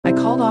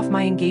called off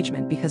my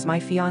engagement because my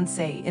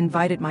fiancé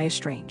invited my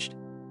estranged,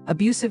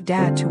 abusive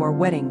dad to our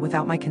wedding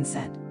without my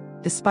consent,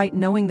 despite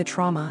knowing the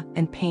trauma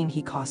and pain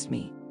he caused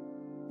me.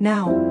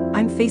 Now,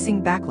 I'm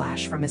facing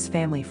backlash from his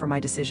family for my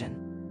decision.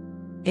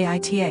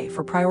 AITA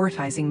for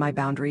prioritizing my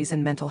boundaries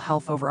and mental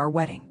health over our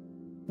wedding.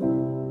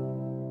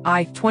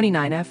 I,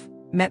 29F,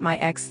 met my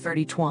ex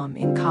 32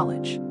 in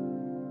college.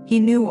 He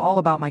knew all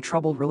about my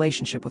troubled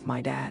relationship with my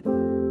dad.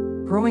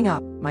 Growing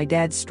up, my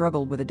dad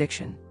struggled with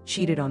addiction,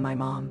 cheated on my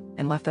mom,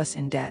 and left us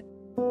in debt.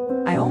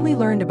 I only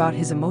learned about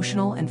his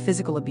emotional and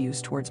physical abuse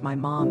towards my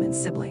mom and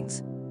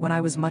siblings when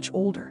I was much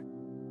older.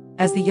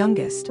 As the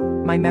youngest,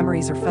 my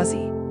memories are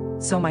fuzzy,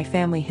 so my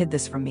family hid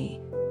this from me,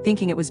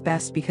 thinking it was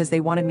best because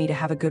they wanted me to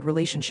have a good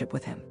relationship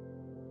with him.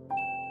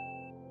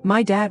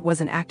 My dad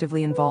wasn't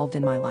actively involved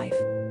in my life,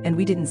 and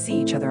we didn't see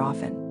each other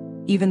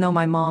often, even though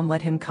my mom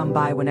let him come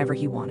by whenever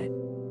he wanted.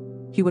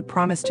 He would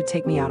promise to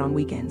take me out on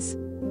weekends,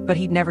 but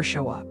he'd never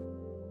show up.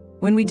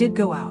 When we did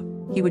go out,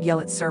 he would yell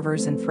at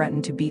servers and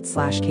threaten to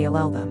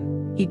beat/KLL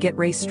them. He'd get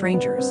race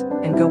strangers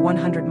and go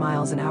 100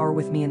 miles an hour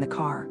with me in the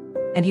car.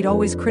 And he'd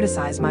always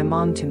criticize my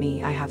mom to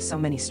me. I have so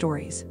many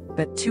stories,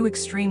 but two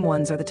extreme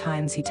ones are the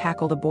times he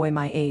tackled a boy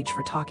my age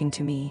for talking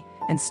to me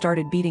and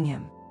started beating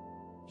him.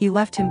 He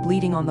left him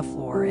bleeding on the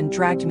floor and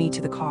dragged me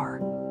to the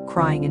car,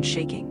 crying and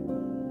shaking.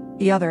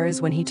 The other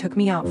is when he took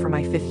me out for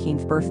my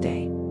 15th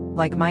birthday,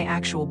 like my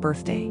actual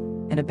birthday,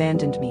 and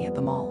abandoned me at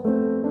the mall.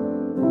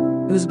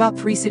 It was about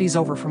 3 cities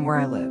over from where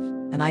I live,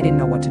 and I didn't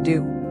know what to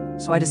do,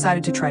 so I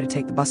decided to try to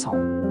take the bus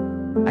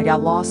home. I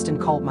got lost and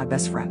called my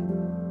best friend.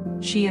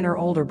 She and her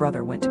older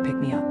brother went to pick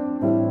me up.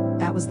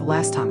 That was the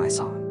last time I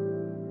saw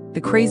him.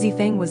 The crazy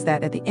thing was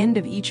that at the end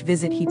of each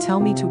visit he'd tell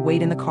me to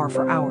wait in the car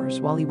for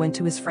hours while he went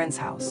to his friend's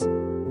house.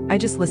 I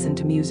just listened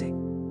to music.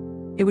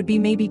 It would be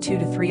maybe 2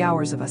 to 3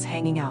 hours of us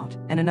hanging out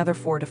and another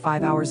 4 to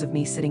 5 hours of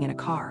me sitting in a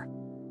car.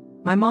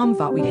 My mom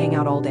thought we'd hang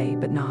out all day,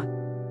 but not.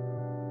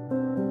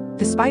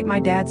 Despite my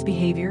dad's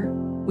behavior,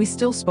 we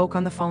still spoke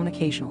on the phone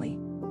occasionally.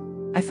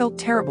 I felt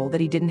terrible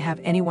that he didn't have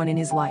anyone in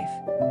his life.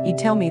 He'd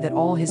tell me that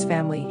all his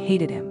family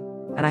hated him,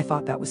 and I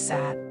thought that was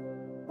sad.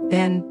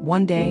 Then,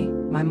 one day,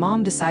 my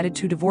mom decided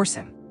to divorce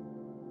him.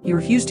 He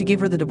refused to give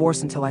her the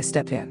divorce until I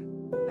stepped in.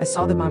 I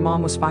saw that my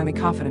mom was finally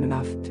confident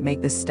enough to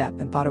make this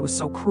step and thought it was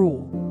so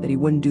cruel that he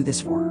wouldn't do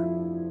this for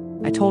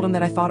her. I told him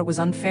that I thought it was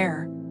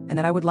unfair and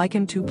that I would like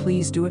him to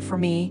please do it for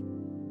me.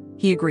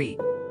 He agreed,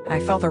 and I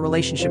felt our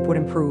relationship would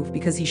improve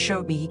because he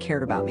showed me he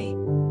cared about me.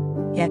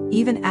 Yet,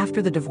 even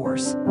after the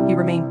divorce, he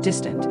remained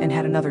distant and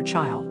had another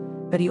child,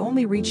 but he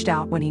only reached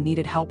out when he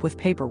needed help with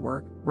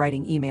paperwork,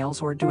 writing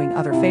emails, or doing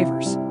other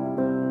favors.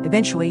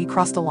 Eventually, he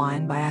crossed the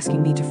line by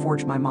asking me to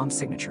forge my mom's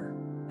signature,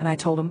 and I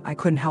told him I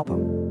couldn't help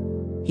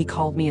him. He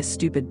called me a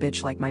stupid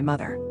bitch like my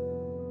mother.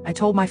 I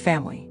told my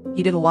family.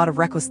 He did a lot of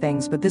reckless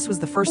things, but this was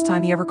the first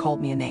time he ever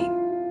called me a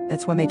name.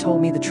 That's when they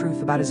told me the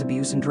truth about his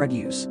abuse and drug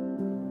use.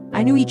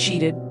 I knew he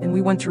cheated, and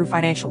we went through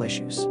financial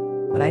issues,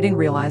 but I didn't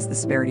realize the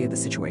severity of the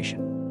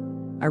situation.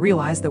 I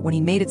realized that when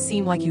he made it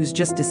seem like he was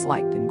just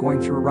disliked and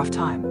going through a rough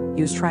time,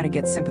 he was trying to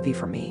get sympathy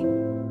from me.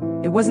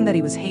 It wasn't that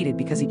he was hated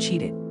because he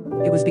cheated.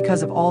 It was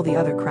because of all the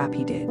other crap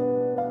he did.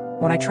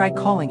 When I tried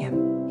calling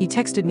him, he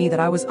texted me that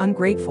I was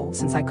ungrateful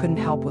since I couldn't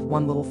help with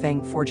one little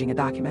thing, forging a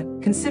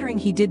document, considering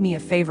he did me a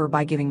favor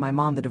by giving my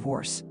mom the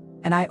divorce,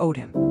 and I owed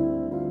him.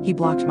 He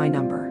blocked my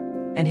number,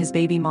 and his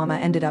baby mama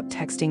ended up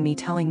texting me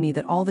telling me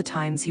that all the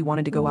times he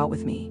wanted to go out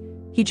with me,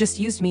 he just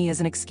used me as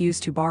an excuse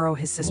to borrow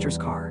his sister's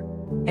car,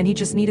 and he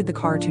just needed the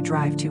car to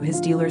drive to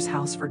his dealer's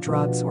house for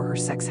drugs or her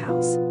sex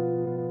house.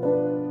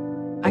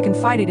 I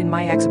confided in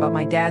my ex about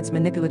my dad's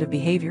manipulative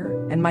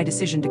behavior and my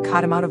decision to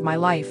cut him out of my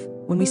life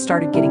when we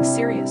started getting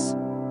serious.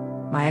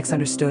 My ex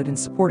understood and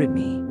supported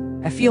me.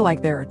 I feel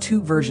like there are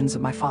two versions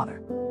of my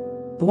father.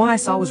 The one I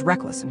saw was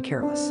reckless and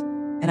careless,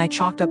 and I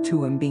chalked up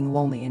to him being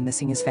lonely and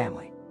missing his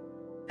family.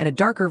 And a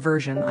darker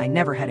version I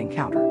never had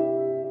encountered.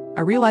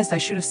 I realized I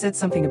should have said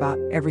something about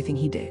everything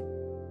he did,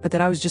 but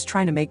that I was just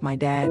trying to make my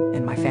dad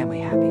and my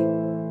family happy.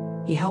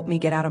 He helped me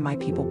get out of my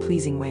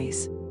people-pleasing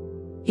ways.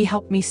 He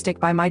helped me stick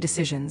by my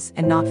decisions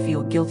and not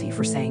feel guilty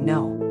for saying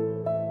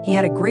no. He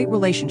had a great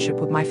relationship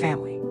with my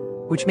family,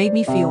 which made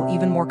me feel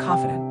even more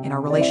confident in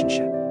our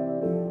relationship.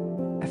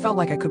 I felt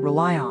like I could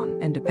rely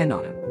on and depend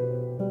on him.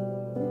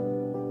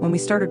 When we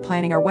started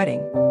planning our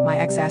wedding, my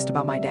ex asked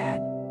about my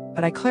dad,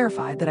 but I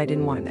clarified that I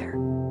didn't want him there.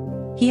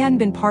 He hadn't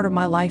been part of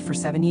my life for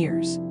 7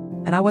 years,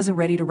 and I wasn't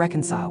ready to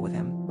reconcile with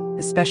him,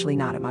 especially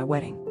not at my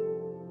wedding.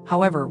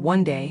 However,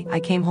 one day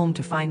I came home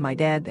to find my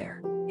dad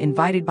there,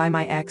 invited by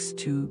my ex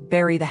to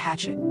bury the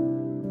hatchet.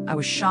 I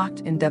was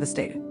shocked and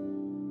devastated.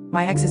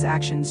 My ex's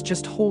actions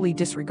just wholly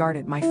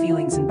disregarded my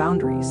feelings and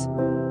boundaries.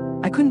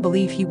 I couldn't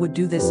believe he would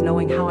do this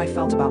knowing how I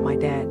felt about my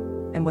dad,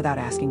 and without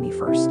asking me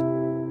first.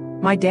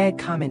 My dad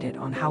commented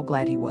on how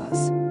glad he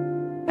was.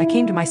 I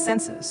came to my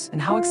senses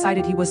and how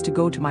excited he was to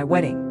go to my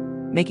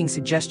wedding, making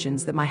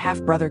suggestions that my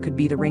half-brother could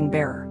be the ring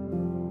bearer.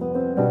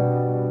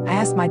 I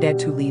asked my dad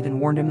to leave and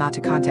warned him not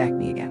to contact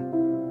me again.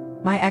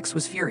 My ex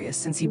was furious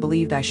since he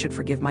believed I should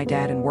forgive my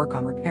dad and work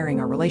on repairing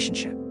our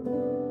relationship.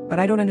 but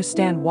I don't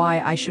understand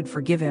why I should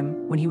forgive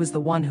him when he was the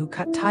one who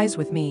cut ties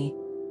with me.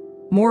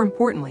 More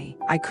importantly,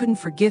 I couldn't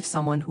forgive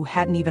someone who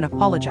hadn't even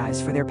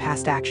apologized for their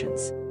past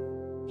actions.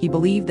 He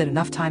believed that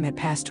enough time had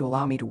passed to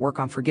allow me to work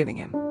on forgiving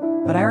him,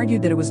 but I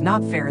argued that it was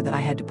not fair that I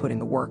had to put in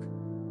the work.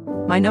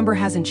 My number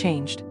hasn't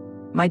changed.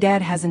 My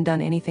dad hasn't done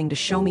anything to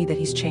show me that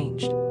he's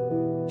changed.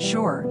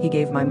 Sure, he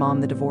gave my mom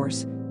the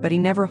divorce, but he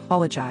never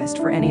apologized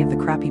for any of the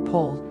crap he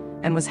pulled,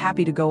 and was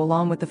happy to go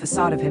along with the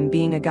facade of him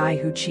being a guy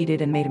who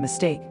cheated and made a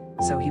mistake,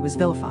 so he was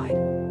vilified.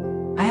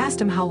 I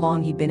asked him how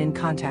long he'd been in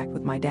contact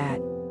with my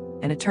dad,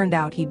 and it turned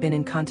out he'd been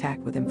in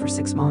contact with him for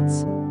 6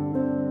 months.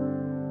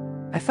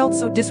 I felt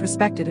so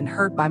disrespected and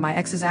hurt by my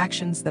ex's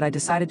actions that I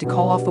decided to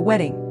call off the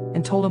wedding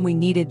and told him we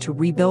needed to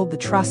rebuild the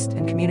trust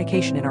and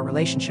communication in our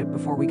relationship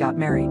before we got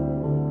married.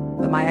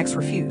 But my ex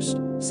refused,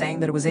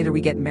 saying that it was either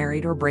we get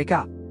married or break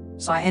up,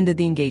 so I ended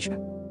the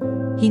engagement.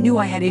 He knew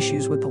I had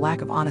issues with the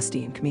lack of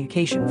honesty and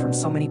communication from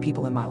so many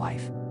people in my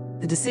life,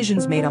 the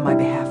decisions made on my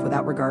behalf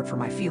without regard for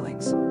my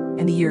feelings,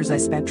 and the years I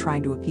spent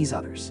trying to appease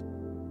others.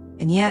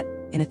 And yet,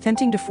 in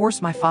attempting to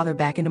force my father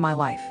back into my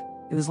life,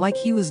 it was like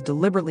he was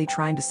deliberately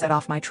trying to set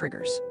off my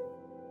triggers.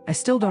 I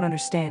still don't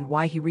understand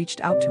why he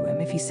reached out to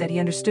him if he said he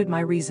understood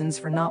my reasons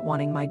for not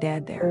wanting my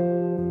dad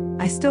there.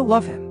 I still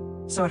love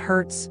him, so it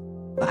hurts,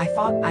 but I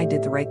thought I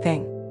did the right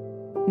thing.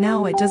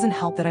 Now it doesn't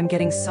help that I'm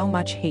getting so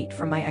much hate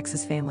from my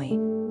ex's family,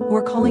 who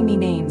are calling me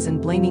names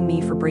and blaming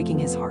me for breaking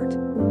his heart.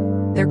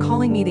 They're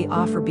calling me the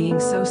for being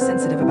so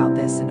sensitive about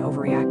this and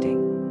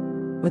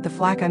overreacting. With the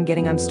flack I'm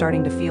getting, I'm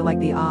starting to feel like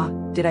the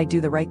did I do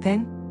the right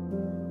thing?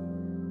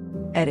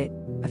 Edit.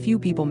 A few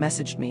people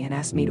messaged me and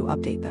asked me to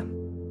update them.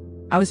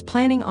 I was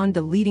planning on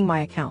deleting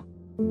my account,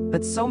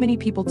 but so many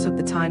people took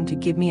the time to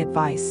give me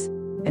advice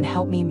and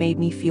help me made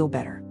me feel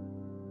better.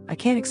 I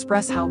can't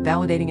express how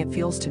validating it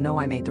feels to know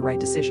I made the right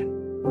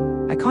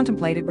decision. I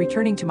contemplated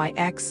returning to my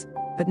ex,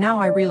 but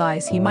now I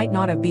realize he might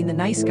not have been the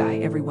nice guy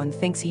everyone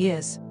thinks he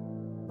is.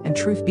 And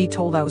truth be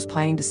told, I was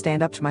planning to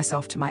stand up to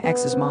myself to my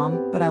ex's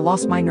mom, but I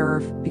lost my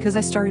nerve because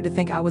I started to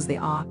think I was the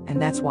and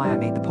that's why I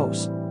made the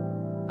post.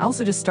 I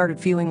also just started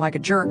feeling like a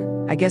jerk.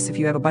 I guess if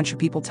you have a bunch of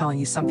people telling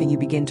you something, you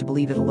begin to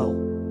believe it a little.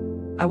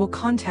 I will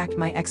contact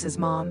my ex's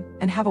mom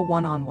and have a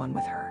one-on-one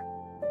with her.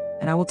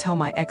 And I will tell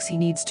my ex he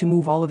needs to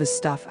move all of his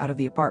stuff out of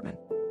the apartment.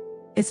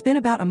 It's been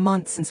about a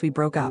month since we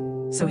broke up,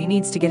 so he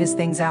needs to get his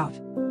things out.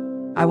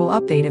 I will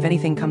update if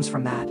anything comes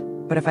from that,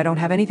 but if I don't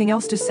have anything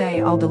else to say,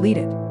 I'll delete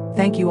it.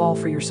 Thank you all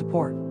for your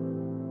support.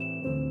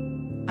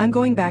 I'm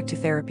going back to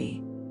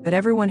therapy, but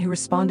everyone who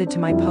responded to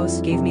my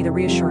post gave me the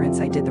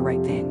reassurance I did the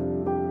right thing.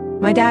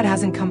 My dad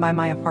hasn't come by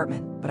my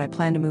apartment, but I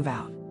plan to move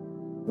out.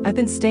 I've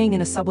been staying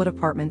in a sublet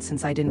apartment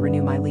since I didn't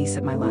renew my lease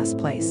at my last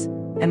place,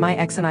 and my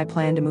ex and I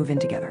plan to move in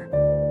together.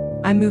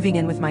 I'm moving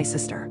in with my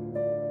sister.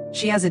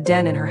 She has a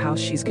den in her house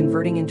she's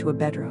converting into a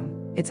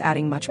bedroom. It's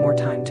adding much more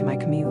time to my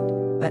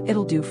commute, but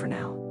it'll do for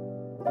now.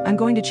 I'm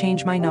going to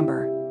change my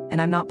number,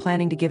 and I'm not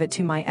planning to give it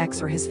to my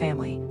ex or his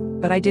family,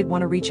 but I did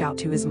want to reach out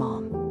to his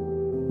mom.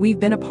 We've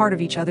been a part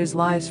of each other's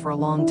lives for a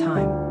long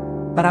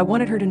time, but I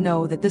wanted her to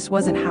know that this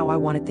wasn't how I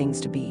wanted things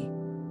to be.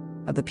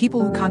 Of the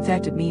people who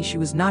contacted me, she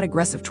was not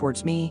aggressive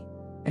towards me.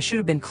 I should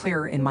have been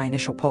clearer in my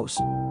initial post.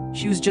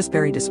 She was just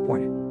very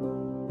disappointed.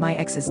 My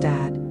ex's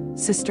dad,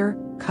 sister,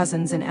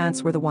 cousins, and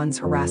aunts were the ones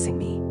harassing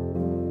me.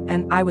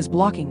 And I was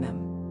blocking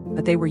them,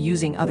 but they were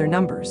using other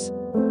numbers.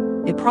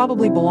 It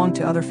probably belonged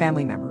to other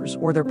family members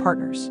or their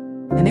partners,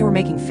 and they were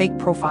making fake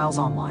profiles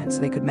online so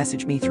they could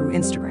message me through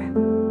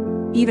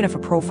Instagram. Even if a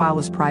profile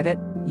is private,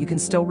 you can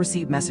still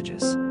receive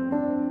messages.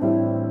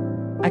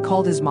 I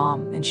called his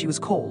mom, and she was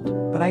cold,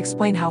 but I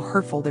explained how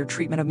hurtful their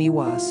treatment of me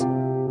was.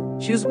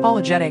 She was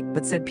apologetic,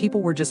 but said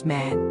people were just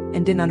mad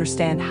and didn't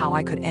understand how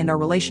I could end our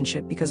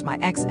relationship because my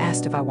ex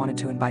asked if I wanted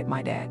to invite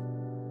my dad.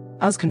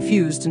 I was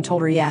confused and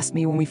told her he asked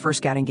me when we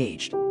first got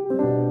engaged.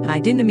 And I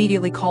didn't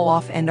immediately call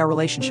off end our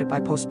relationship. I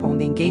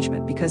postponed the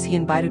engagement because he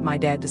invited my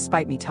dad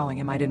despite me telling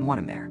him I didn't want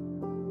him there.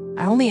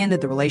 I only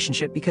ended the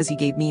relationship because he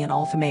gave me an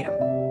ultimatum.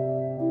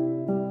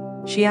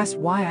 She asked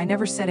why I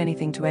never said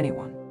anything to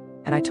anyone,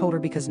 and I told her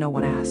because no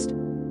one asked.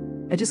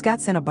 I just got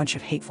sent a bunch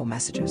of hateful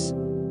messages.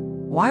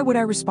 Why would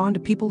I respond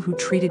to people who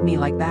treated me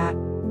like that?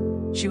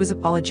 She was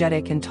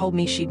apologetic and told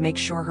me she'd make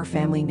sure her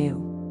family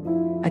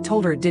knew. I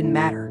told her it didn't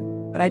matter,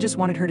 but I just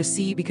wanted her to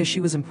see because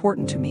she was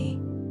important to me,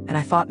 and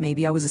I thought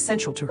maybe I was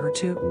essential to her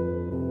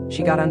too.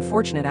 She got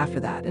unfortunate after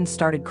that and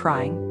started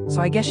crying,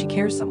 so I guess she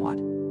cares somewhat.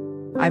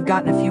 I've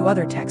gotten a few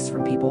other texts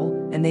from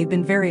people, and they've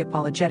been very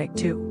apologetic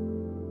too.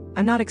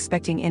 I'm not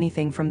expecting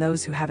anything from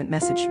those who haven't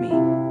messaged me,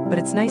 but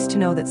it's nice to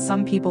know that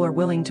some people are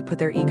willing to put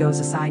their egos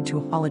aside to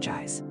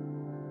apologize.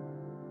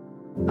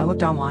 I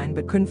looked online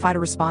but couldn't find a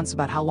response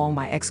about how long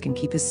my ex can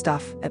keep his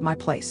stuff at my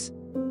place.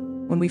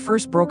 When we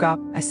first broke up,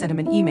 I sent him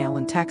an email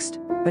and text,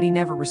 but he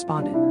never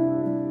responded.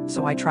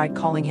 So I tried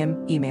calling him,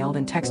 emailed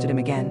and texted him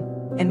again,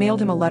 and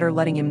mailed him a letter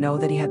letting him know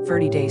that he had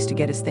 30 days to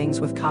get his things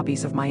with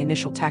copies of my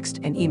initial text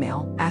and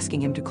email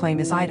asking him to claim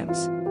his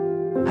items.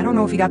 I don't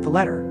know if he got the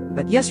letter,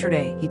 but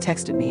yesterday he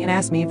texted me and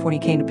asked me if when he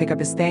came to pick up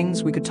his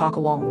things we could talk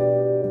alone.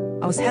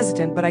 I was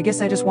hesitant, but I guess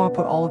I just want to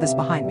put all of this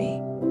behind me.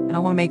 And I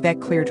want to make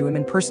that clear to him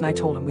in person. I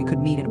told him we could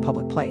meet in a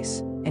public place,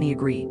 and he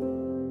agreed.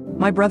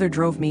 My brother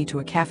drove me to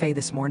a cafe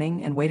this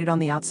morning and waited on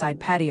the outside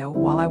patio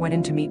while I went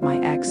in to meet my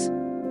ex.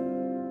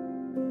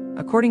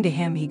 According to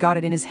him, he got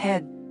it in his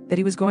head that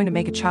he was going to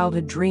make a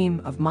childhood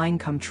dream of mine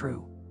come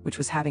true, which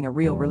was having a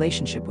real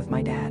relationship with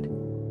my dad.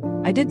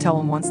 I did tell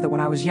him once that when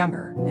I was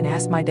younger and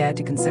asked my dad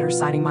to consider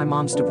signing my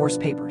mom's divorce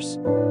papers,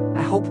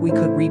 I hoped we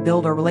could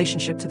rebuild our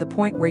relationship to the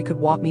point where he could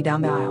walk me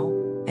down the aisle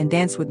and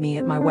dance with me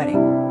at my wedding.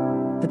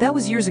 But that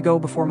was years ago,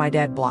 before my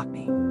dad blocked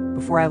me,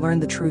 before I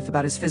learned the truth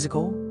about his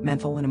physical,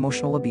 mental, and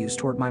emotional abuse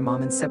toward my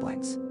mom and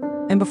siblings,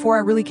 and before I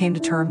really came to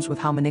terms with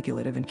how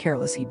manipulative and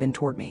careless he'd been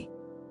toward me.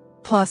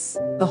 Plus,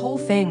 the whole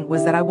thing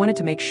was that I wanted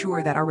to make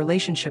sure that our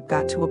relationship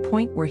got to a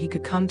point where he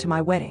could come to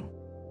my wedding.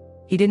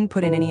 He didn't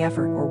put in any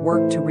effort or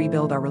work to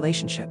rebuild our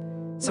relationship,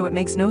 so it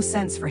makes no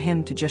sense for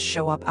him to just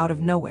show up out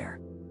of nowhere.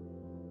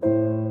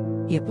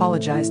 He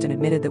apologized and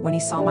admitted that when he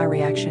saw my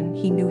reaction,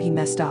 he knew he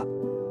messed up,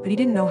 but he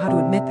didn't know how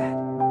to admit that.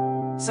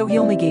 So he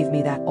only gave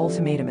me that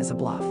ultimatum as a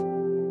bluff.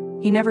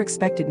 He never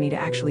expected me to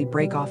actually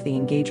break off the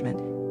engagement,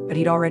 but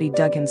he'd already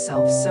dug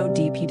himself so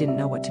deep he didn't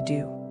know what to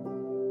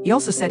do. He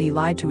also said he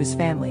lied to his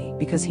family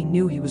because he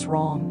knew he was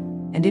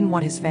wrong and didn't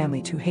want his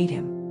family to hate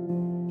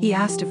him. He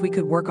asked if we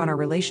could work on our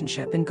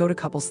relationship and go to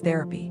couples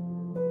therapy.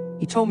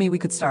 He told me we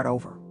could start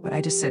over, but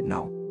I just said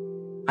no.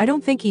 I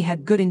don't think he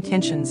had good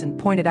intentions and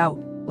pointed out,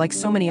 like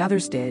so many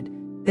others did,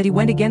 that he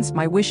went against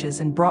my wishes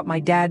and brought my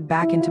dad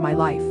back into my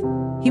life.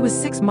 He was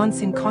 6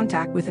 months in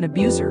contact with an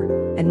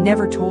abuser and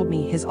never told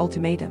me his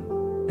ultimatum.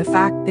 The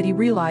fact that he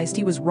realized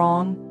he was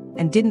wrong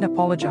and didn't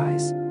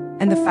apologize,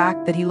 and the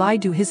fact that he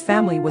lied to his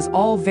family was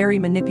all very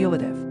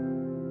manipulative.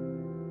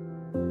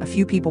 A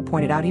few people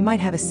pointed out he might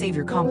have a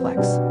savior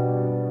complex.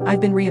 I've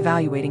been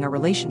reevaluating our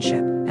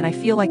relationship, and I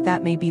feel like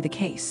that may be the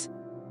case.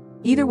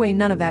 Either way,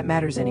 none of that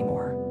matters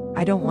anymore.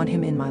 I don't want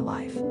him in my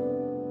life.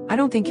 I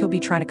don't think he'll be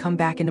trying to come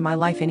back into my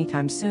life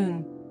anytime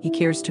soon. He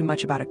cares too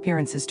much about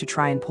appearances to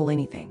try and pull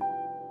anything.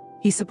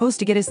 He's supposed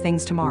to get his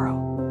things tomorrow.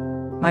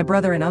 My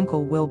brother and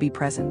uncle will be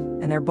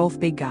present, and they're both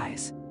big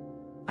guys.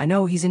 I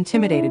know he's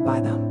intimidated by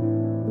them.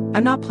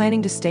 I'm not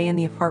planning to stay in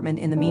the apartment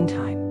in the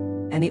meantime,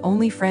 and the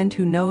only friend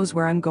who knows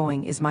where I'm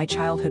going is my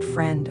childhood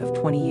friend of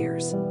 20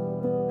 years.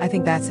 I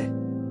think that's it.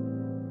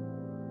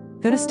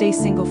 Gonna stay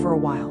single for a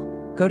while,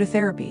 go to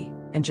therapy,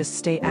 and just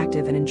stay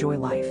active and enjoy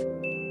life.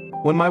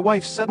 When my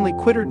wife suddenly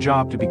quit her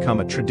job to become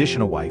a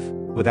traditional wife,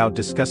 without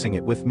discussing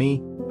it with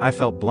me, I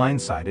felt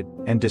blindsided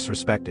and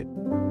disrespected.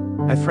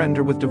 I threatened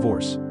her with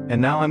divorce,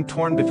 and now I'm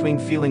torn between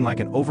feeling like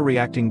an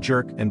overreacting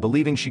jerk and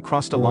believing she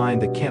crossed a line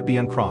that can't be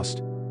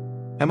uncrossed.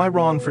 Am I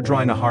wrong for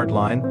drawing a hard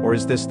line, or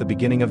is this the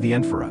beginning of the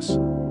end for us?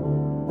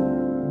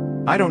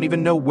 I don't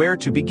even know where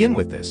to begin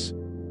with this.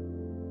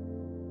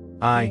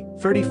 I,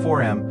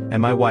 34M,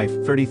 and my wife,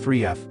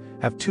 33F,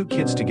 have 2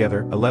 kids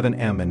together,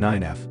 11M and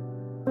 9F.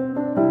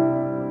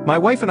 My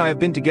wife and I have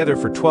been together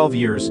for 12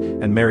 years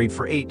and married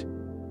for 8.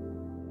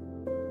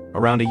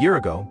 Around a year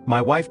ago,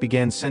 my wife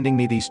began sending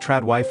me these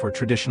trad wife or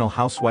traditional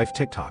housewife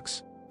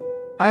TikToks.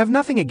 I have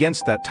nothing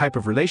against that type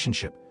of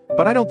relationship,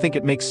 but I don't think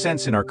it makes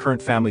sense in our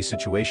current family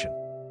situation.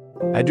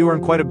 I do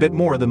earn quite a bit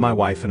more than my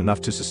wife and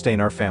enough to sustain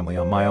our family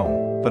on my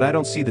own, but I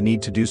don't see the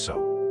need to do so.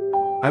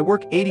 I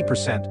work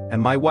 80%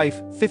 and my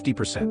wife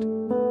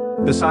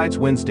 50%. Besides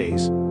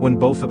Wednesdays, when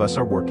both of us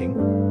are working,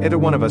 either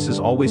one of us is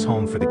always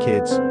home for the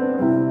kids.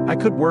 I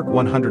could work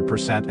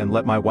 100% and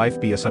let my wife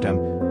be a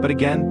SUTM, but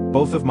again,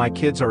 both of my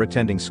kids are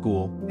attending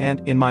school,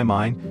 and, in my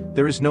mind,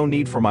 there is no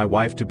need for my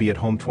wife to be at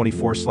home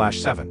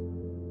 24/7.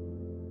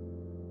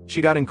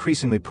 She got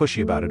increasingly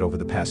pushy about it over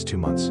the past 2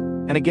 months,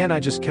 and again I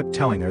just kept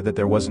telling her that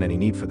there wasn't any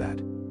need for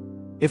that.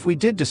 If we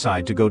did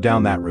decide to go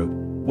down that route,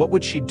 what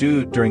would she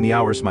do during the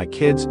hours my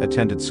kids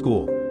attended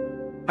school?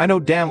 I know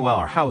damn well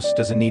our house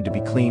doesn't need to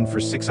be cleaned for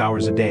 6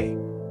 hours a day.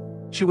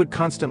 She would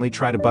constantly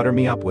try to butter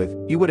me up with,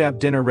 "You would have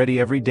dinner ready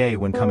every day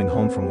when coming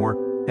home from work,"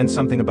 and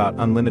something about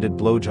unlimited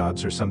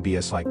blowjobs or some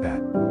BS like that.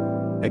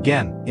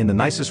 Again, in the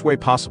nicest way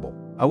possible,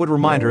 I would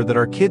remind her that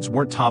our kids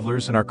weren't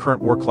toddlers and our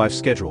current work-life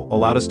schedule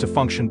allowed us to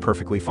function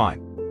perfectly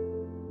fine.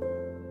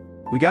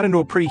 We got into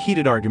a pretty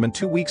heated argument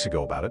 2 weeks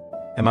ago about it,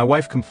 and my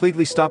wife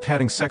completely stopped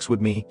having sex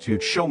with me to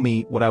show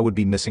me what I would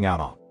be missing out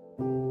on.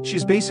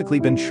 She's basically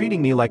been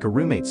treating me like a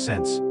roommate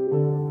since.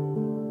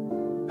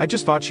 I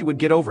just thought she would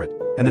get over it,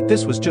 and that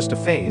this was just a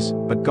phase,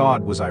 but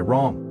God, was I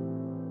wrong.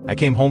 I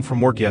came home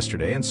from work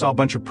yesterday and saw a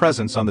bunch of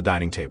presents on the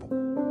dining table.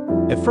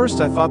 At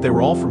first I thought they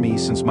were all for me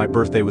since my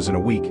birthday was in a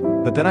week,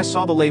 but then I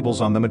saw the labels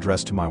on them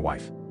addressed to my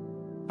wife.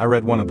 I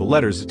read one of the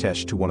letters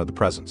attached to one of the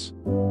presents.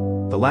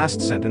 The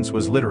last sentence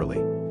was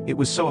literally, "It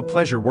was so a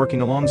pleasure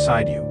working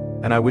alongside you,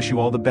 and I wish you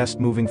all the best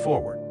moving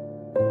forward."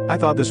 I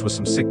thought this was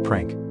some sick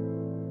prank.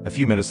 A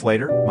few minutes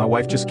later, my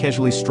wife just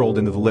casually strolled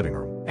into the living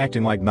room,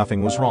 acting like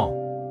nothing was wrong.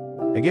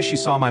 I guess she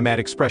saw my mad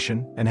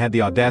expression and had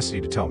the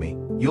audacity to tell me,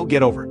 "You'll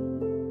get over it."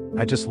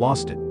 I just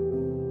lost it.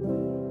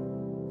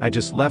 I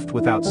just left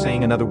without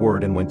saying another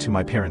word and went to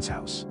my parents'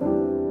 house.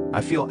 I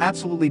feel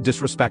absolutely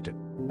disrespected.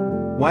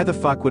 Why the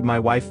fuck would my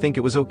wife think it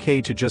was okay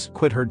to just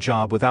quit her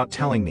job without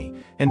telling me,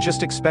 and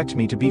just expect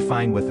me to be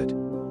fine with it?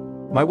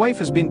 My wife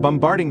has been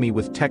bombarding me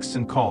with texts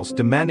and calls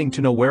demanding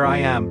to know where I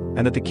am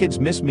and that the kids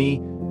miss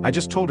me. I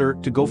just told her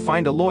to go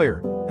find a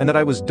lawyer, and that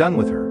I was done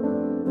with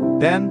her.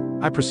 Then,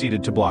 I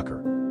proceeded to block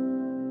her.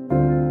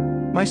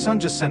 My son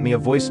just sent me a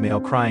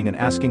voicemail crying and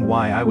asking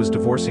why I was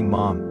divorcing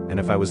mom and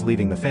if I was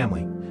leaving the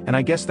family, and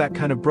I guess that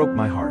kind of broke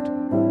my heart.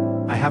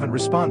 I haven't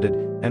responded,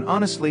 and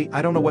honestly,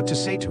 I don't know what to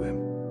say to him.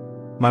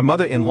 My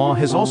mother-in-law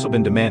has also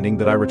been demanding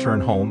that I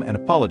return home and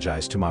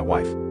apologize to my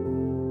wife.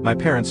 My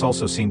parents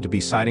also seem to be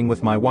siding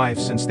with my wife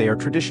since they are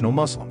traditional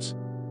Muslims.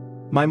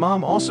 My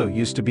mom also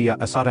used to be a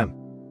Saddam.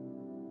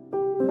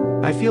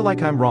 I feel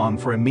like I'm wrong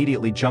for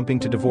immediately jumping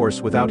to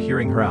divorce without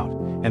hearing her out,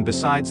 and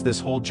besides this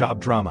whole job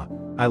drama,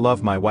 I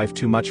love my wife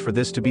too much for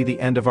this to be the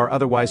end of our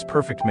otherwise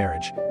perfect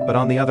marriage, but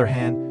on the other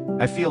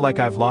hand, I feel like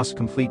I've lost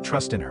complete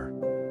trust in her.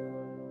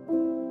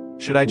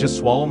 Should I just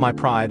swallow my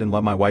pride and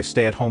let my wife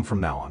stay at home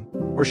from now on?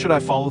 Or should I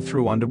follow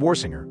through on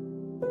divorcing her?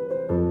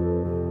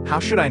 How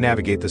should I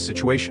navigate this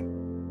situation?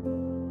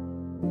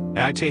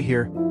 AITA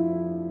here.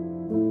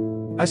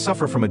 I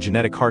suffer from a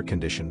genetic heart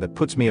condition that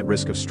puts me at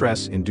risk of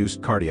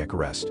stress-induced cardiac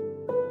arrest.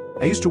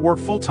 I used to work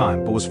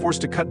full-time but was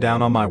forced to cut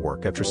down on my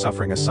work after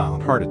suffering a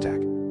silent heart attack.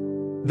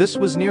 This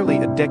was nearly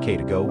a decade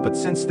ago, but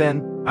since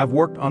then, I've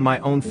worked on my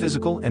own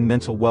physical and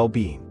mental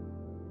well-being.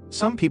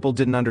 Some people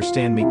didn't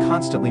understand me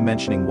constantly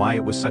mentioning why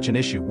it was such an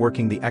issue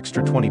working the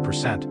extra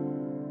 20%.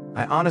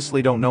 I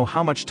honestly don't know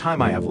how much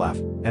time I have left,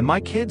 and my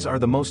kids are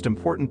the most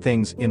important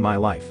things in my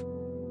life.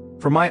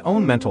 For my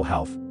own mental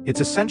health,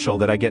 it's essential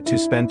that I get to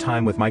spend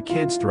time with my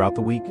kids throughout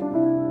the week.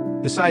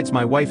 Besides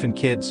my wife and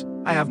kids,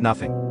 I have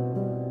nothing.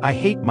 I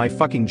hate my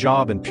fucking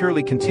job and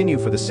purely continue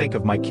for the sake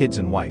of my kids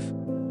and wife.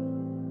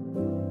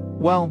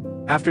 Well,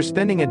 after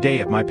spending a day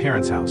at my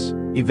parents' house,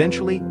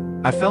 eventually,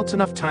 I felt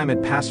enough time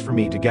had passed for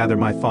me to gather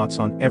my thoughts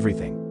on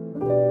everything.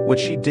 What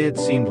she did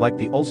seemed like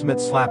the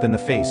ultimate slap in the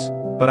face,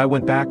 but I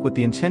went back with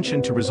the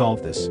intention to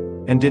resolve this,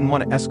 and didn't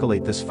want to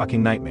escalate this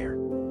fucking nightmare.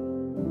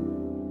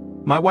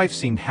 My wife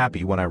seemed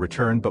happy when I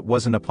returned but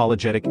wasn't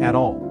apologetic at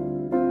all.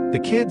 The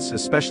kids,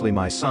 especially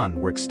my son,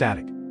 were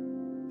ecstatic.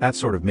 That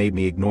sort of made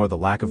me ignore the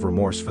lack of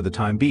remorse for the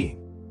time being.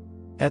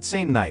 That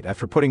same night,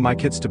 after putting my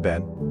kids to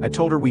bed, I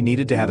told her we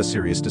needed to have a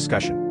serious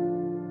discussion.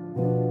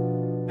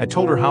 I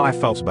told her how I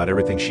felt about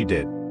everything she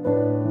did.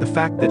 The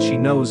fact that she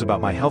knows about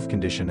my health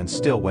condition and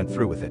still went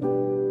through with it.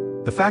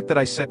 The fact that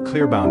I set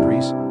clear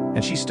boundaries,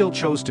 and she still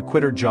chose to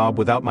quit her job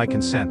without my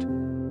consent.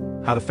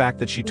 How the fact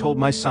that she told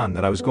my son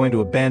that I was going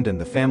to abandon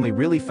the family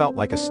really felt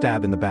like a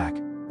stab in the back.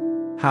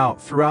 How,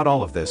 throughout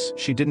all of this,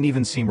 she didn't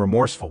even seem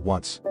remorseful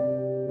once.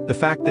 The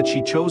fact that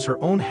she chose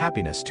her own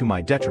happiness to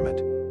my detriment.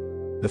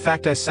 The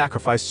fact I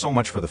sacrificed so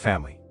much for the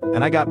family,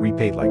 and I got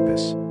repaid like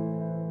this.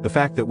 The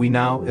fact that we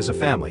now, as a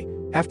family,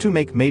 have to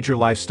make major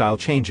lifestyle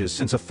changes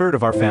since a third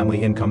of our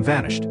family income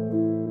vanished.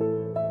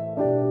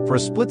 For a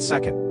split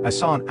second, I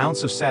saw an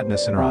ounce of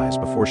sadness in her eyes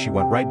before she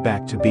went right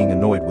back to being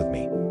annoyed with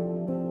me.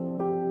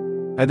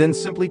 I then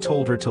simply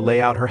told her to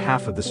lay out her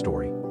half of the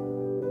story.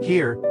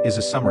 Here is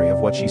a summary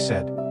of what she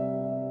said.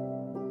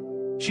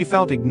 She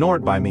felt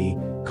ignored by me,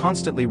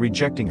 constantly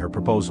rejecting her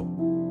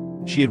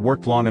proposal. She had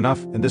worked long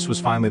enough, and this was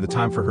finally the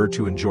time for her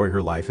to enjoy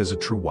her life as a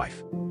true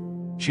wife.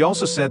 She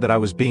also said that I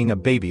was being a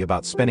baby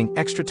about spending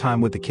extra time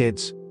with the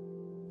kids.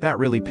 That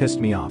really pissed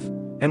me off,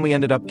 and we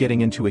ended up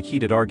getting into a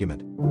heated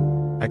argument.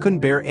 I couldn't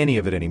bear any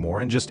of it anymore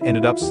and just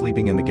ended up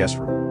sleeping in the guest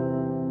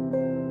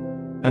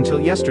room. Until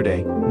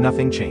yesterday,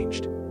 nothing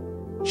changed.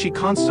 She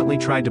constantly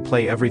tried to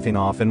play everything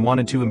off and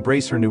wanted to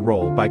embrace her new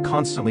role by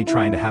constantly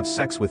trying to have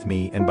sex with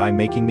me and by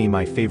making me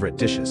my favorite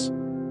dishes.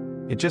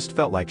 It just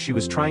felt like she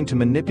was trying to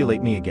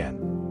manipulate me again.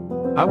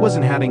 I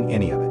wasn't having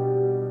any of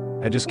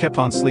it. I just kept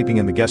on sleeping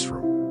in the guest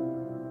room.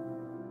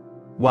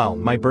 Well,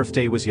 my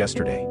birthday was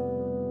yesterday.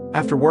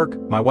 After work,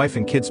 my wife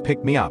and kids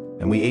picked me up,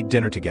 and we ate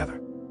dinner together.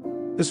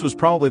 This was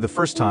probably the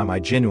first time I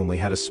genuinely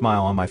had a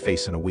smile on my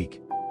face in a week.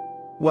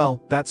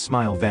 Well, that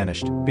smile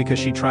vanished, because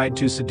she tried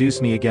to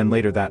seduce me again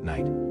later that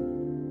night.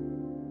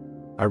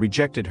 I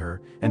rejected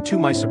her, and to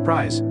my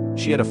surprise,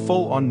 she had a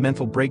full-on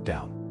mental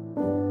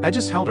breakdown. I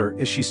just held her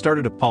as she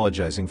started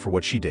apologizing for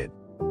what she did.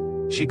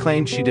 She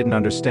claimed she didn't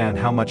understand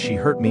how much she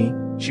hurt me,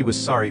 she was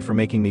sorry for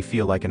making me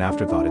feel like an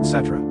afterthought,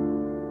 etc.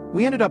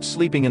 We ended up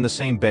sleeping in the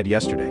same bed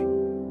yesterday.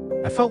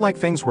 I felt like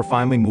things were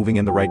finally moving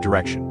in the right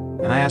direction,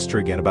 and I asked her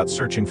again about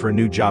searching for a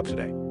new job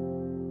today.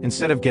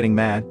 Instead of getting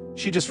mad,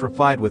 she just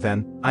replied with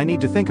an, "I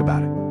need to think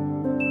about it."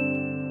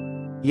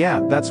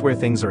 Yeah, that's where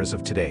things are as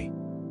of today.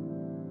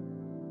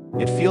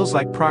 It feels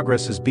like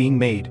progress is being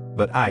made,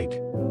 but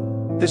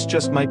this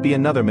just might be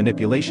another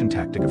manipulation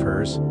tactic of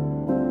hers.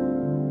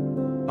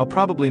 I'll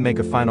probably make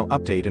a final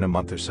update in a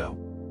month or so.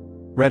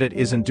 Reddit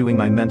isn't doing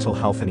my mental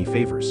health any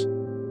favors.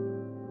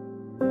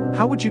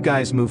 How would you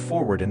guys move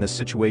forward in this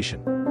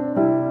situation?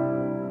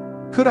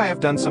 Could I have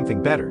done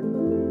something better?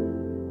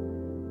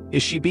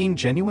 Is she being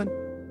genuine?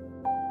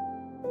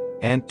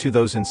 And to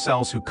those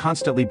incels who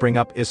constantly bring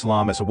up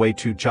Islam as a way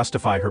to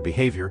justify her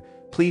behavior,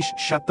 please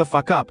shut the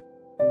fuck up.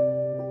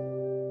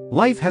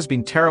 Life has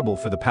been terrible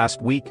for the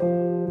past week.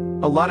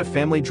 A lot of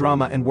family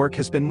drama and work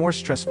has been more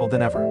stressful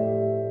than ever.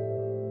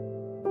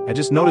 I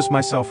just noticed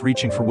myself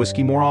reaching for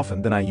whiskey more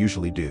often than I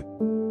usually do.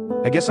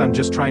 I guess I'm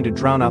just trying to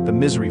drown out the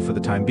misery for the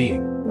time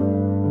being.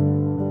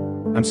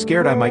 I'm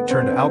scared I might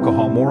turn to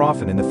alcohol more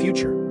often in the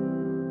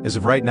future. As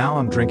of right now,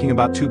 I'm drinking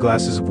about 2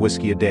 glasses of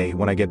whiskey a day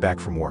when I get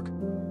back from work.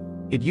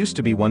 It used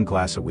to be 1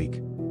 glass a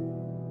week.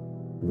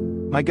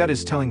 My gut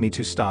is telling me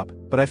to stop,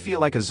 but I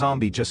feel like a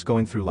zombie just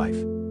going through life.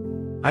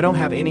 I don't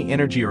have any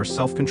energy or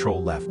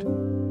self-control left.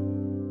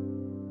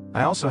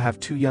 I also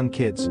have 2 young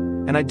kids,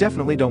 and I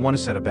definitely don't want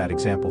to set a bad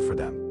example for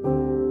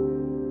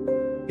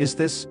them. Is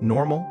this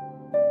normal?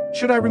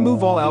 Should I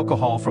remove all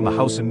alcohol from the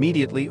house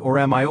immediately, or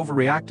am I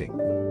overreacting?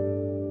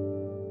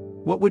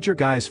 What would your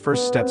guys'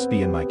 first steps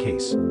be in my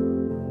case?